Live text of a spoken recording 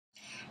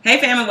Hey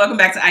family, welcome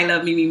back to I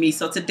Love Me, Me, Me.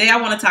 So today I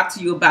want to talk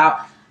to you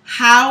about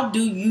how do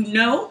you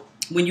know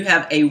when you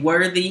have a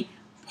worthy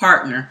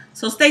partner.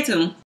 So stay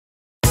tuned.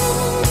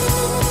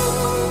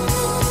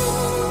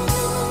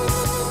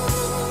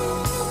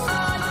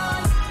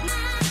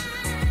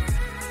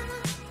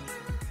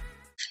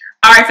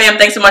 All right, fam,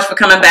 thanks so much for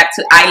coming back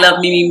to I Love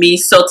Me, Me, Me.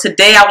 So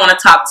today I want to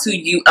talk to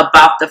you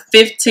about the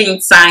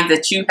 15 signs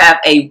that you have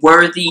a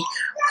worthy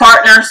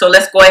partner. So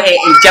let's go ahead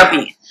and jump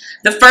in.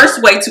 The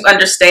first way to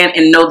understand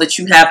and know that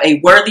you have a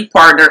worthy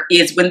partner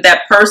is when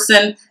that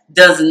person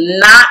does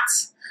not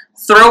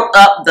throw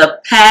up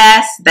the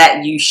past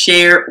that you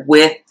shared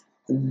with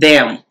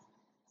them.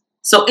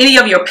 So any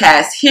of your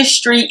past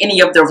history,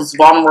 any of those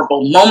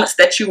vulnerable moments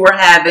that you were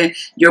having,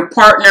 your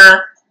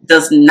partner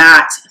does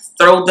not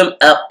throw them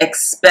up,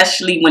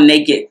 especially when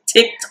they get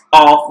ticked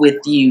off with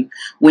you,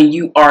 when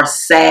you are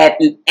sad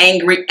and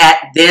angry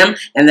at them,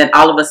 and then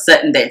all of a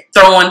sudden they're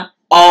throwing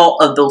all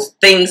of those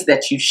things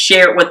that you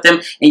shared with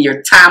them in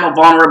your time of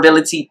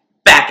vulnerability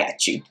back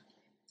at you.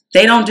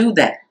 They don't do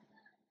that.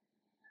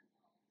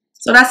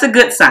 So that's a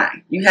good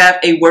sign. You have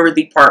a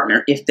worthy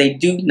partner if they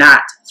do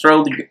not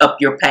throw up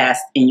your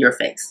past in your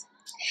face.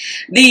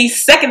 The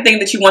second thing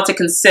that you want to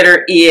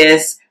consider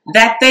is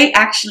that they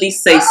actually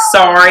say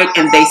sorry,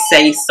 and they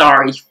say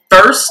sorry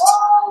first,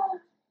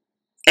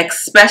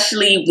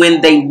 especially when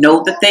they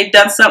know that they've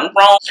done something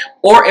wrong,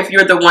 or if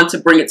you're the one to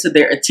bring it to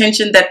their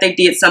attention that they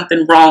did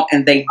something wrong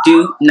and they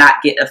do not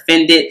get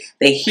offended.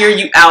 They hear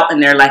you out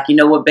and they're like, you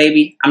know what,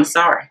 baby, I'm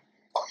sorry.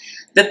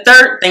 The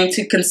third thing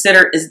to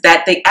consider is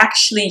that they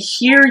actually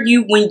hear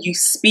you when you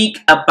speak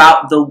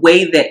about the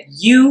way that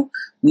you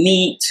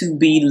need to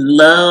be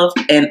loved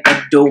and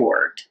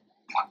adored.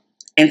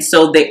 And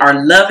so they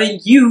are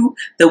loving you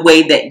the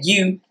way that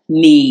you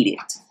need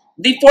it.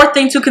 The fourth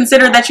thing to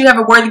consider that you have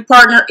a worthy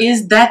partner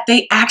is that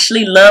they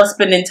actually love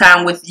spending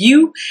time with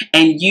you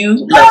and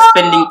you love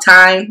spending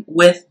time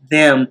with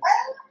them.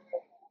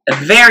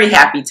 Very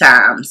happy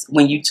times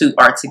when you two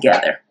are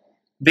together.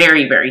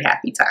 Very, very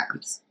happy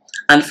times.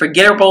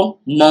 Unforgettable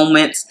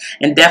moments,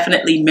 and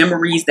definitely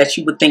memories that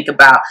you would think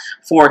about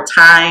for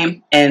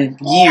time and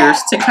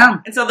years to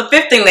come. And so the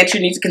fifth thing that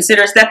you need to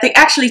consider is that they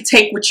actually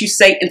take what you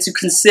say into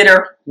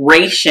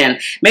consideration.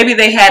 Maybe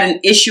they had an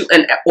issue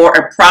or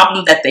a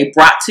problem that they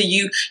brought to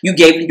you. You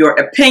gave them your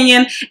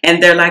opinion,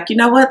 and they're like, you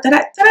know what, that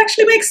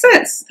actually makes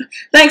sense.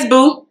 Thanks,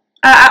 boo.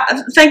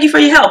 Thank you for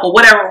your help, or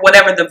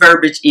whatever the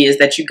verbiage is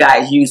that you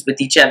guys use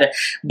with each other.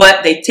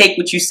 But they take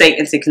what you say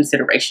into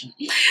consideration.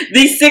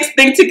 The sixth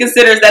thing to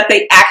consider is that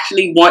they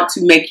actually want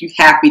to make you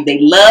happy. They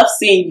love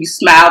seeing you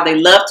smile. They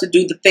love to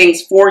do the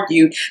things for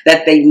you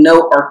that they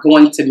know are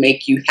going to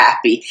make you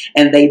happy.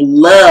 And they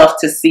love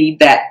to see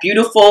that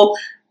beautiful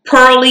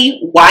pearly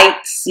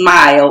white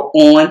smile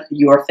on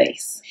your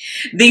face.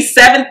 The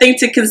seventh thing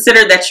to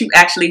consider that you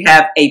actually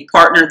have a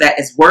partner that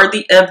is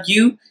worthy of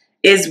you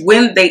is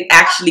when they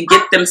actually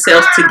get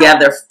themselves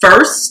together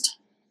first,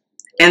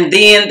 and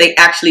then they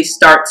actually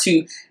start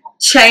to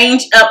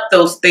change up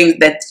those things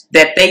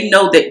that they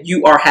know that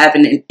you are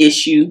having an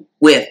issue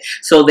with.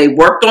 So they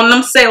worked on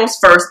themselves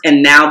first,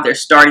 and now they're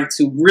starting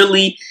to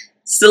really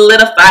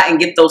solidify and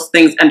get those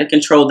things under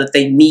control that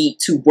they need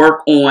to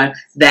work on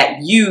that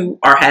you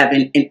are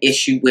having an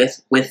issue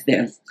with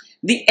them.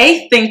 The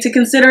eighth thing to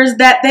consider is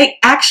that they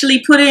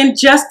actually put in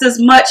just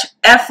as much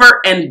effort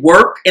and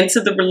work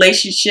into the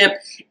relationship,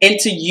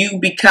 into you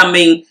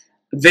becoming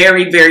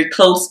very, very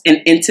close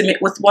and intimate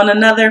with one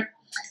another.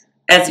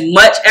 As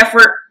much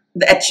effort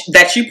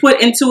that you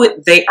put into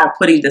it, they are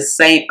putting the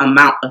same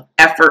amount of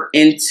effort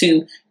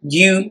into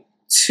you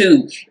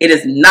too. It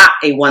is not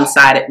a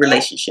one-sided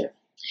relationship.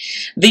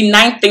 The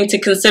ninth thing to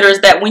consider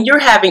is that when you're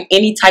having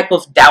any type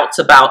of doubts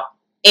about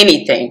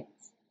anything,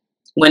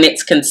 when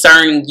it's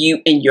concerning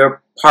you and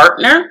your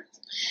partner,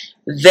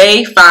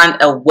 they find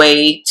a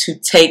way to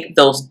take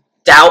those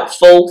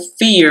doubtful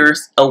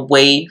fears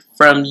away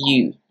from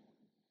you,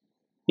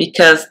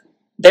 because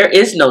there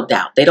is no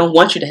doubt. They don't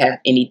want you to have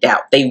any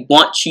doubt. They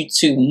want you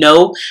to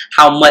know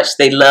how much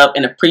they love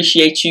and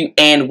appreciate you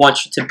and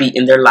want you to be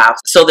in their lives.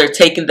 So they're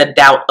taking the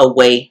doubt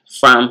away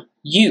from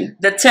you.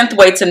 The 10th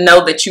way to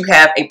know that you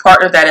have a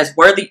partner that is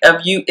worthy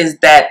of you is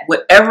that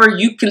whatever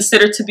you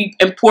consider to be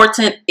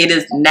important, it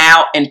is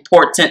now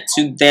important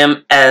to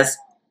them as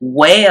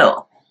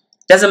well.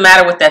 Doesn't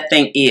matter what that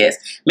thing is.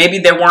 Maybe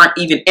they weren't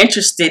even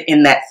interested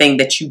in that thing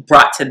that you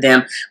brought to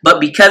them, but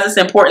because it's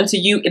important to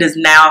you, it is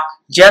now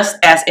just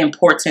as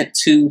important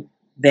to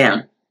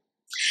them.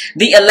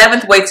 The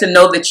 11th way to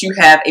know that you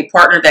have a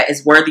partner that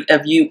is worthy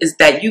of you is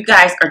that you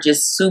guys are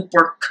just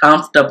super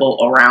comfortable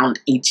around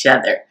each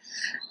other.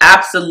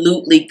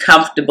 Absolutely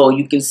comfortable.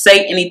 You can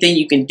say anything,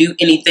 you can do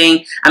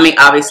anything. I mean,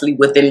 obviously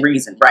within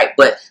reason, right?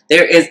 But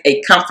there is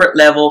a comfort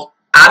level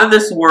out of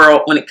this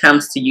world when it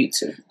comes to you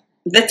two.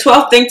 The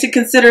 12th thing to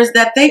consider is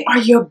that they are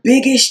your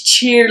biggest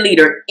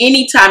cheerleader.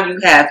 Anytime you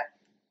have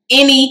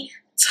any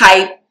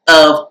type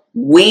of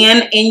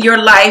win in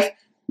your life,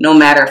 no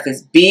matter if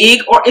it's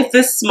big or if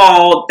it's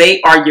small,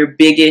 they are your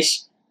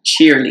biggest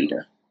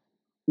cheerleader.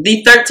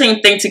 The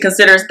 13th thing to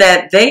consider is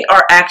that they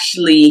are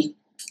actually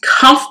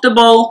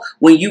comfortable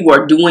when you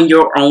are doing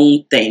your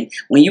own thing.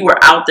 When you are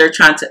out there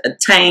trying to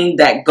attain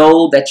that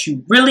goal that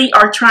you really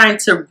are trying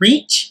to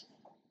reach,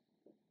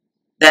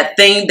 that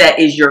thing that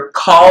is your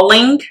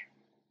calling,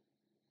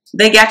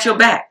 they got your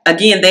back.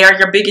 Again, they are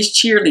your biggest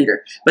cheerleader,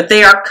 but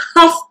they are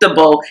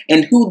comfortable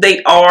in who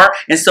they are,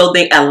 and so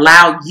they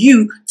allow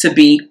you to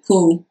be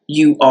who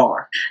you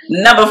are.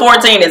 Number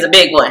 14 is a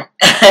big one.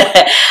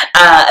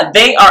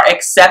 They are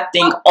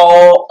accepting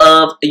all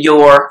of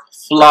your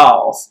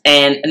flaws,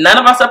 and none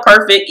of us are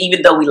perfect,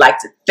 even though we like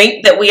to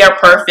think that we are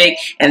perfect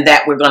and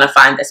that we're going to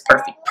find this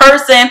perfect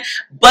person.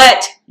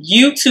 But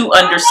you too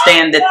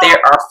understand that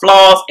there are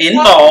flaws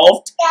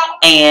involved,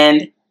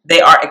 and they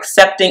are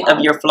accepting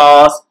of your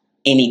flaws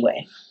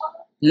anyway.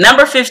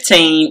 Number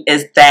 15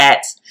 is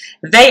that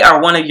they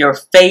are one of your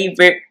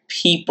favorite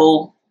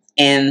people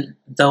in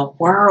the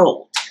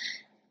world.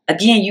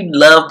 Again, you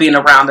love being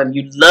around them.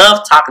 You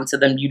love talking to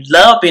them. You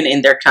love being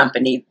in their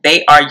company.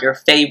 They are your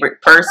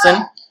favorite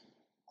person.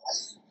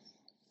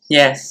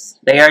 Yes,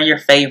 they are your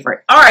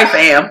favorite. All right,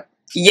 fam.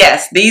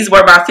 Yes, these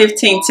were my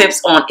 15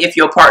 tips on if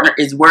your partner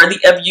is worthy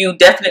of you.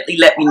 Definitely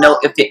let me know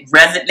if it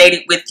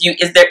resonated with you.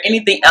 Is there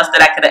anything else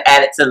that I could have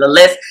added to the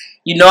list?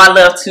 You know I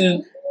love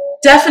to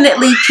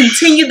definitely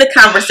continue the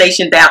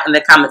conversation down in the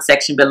comment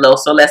section below.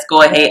 So let's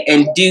go ahead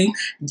and do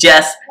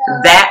just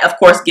that. Of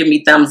course, give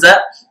me thumbs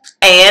up.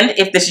 And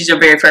if this is your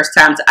very first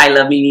time to I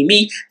Love Me, Me,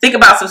 Me, think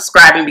about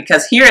subscribing,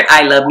 because here at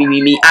I Love Me, Me,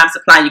 Me, I'm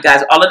supplying you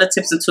guys all of the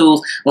tips and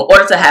tools in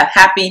order to have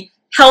happy,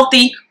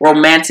 healthy,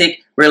 romantic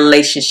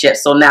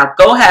relationships. So now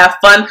go have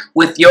fun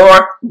with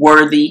your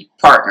worthy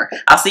partner.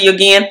 I'll see you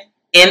again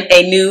in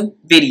a new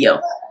video.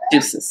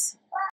 Deuces.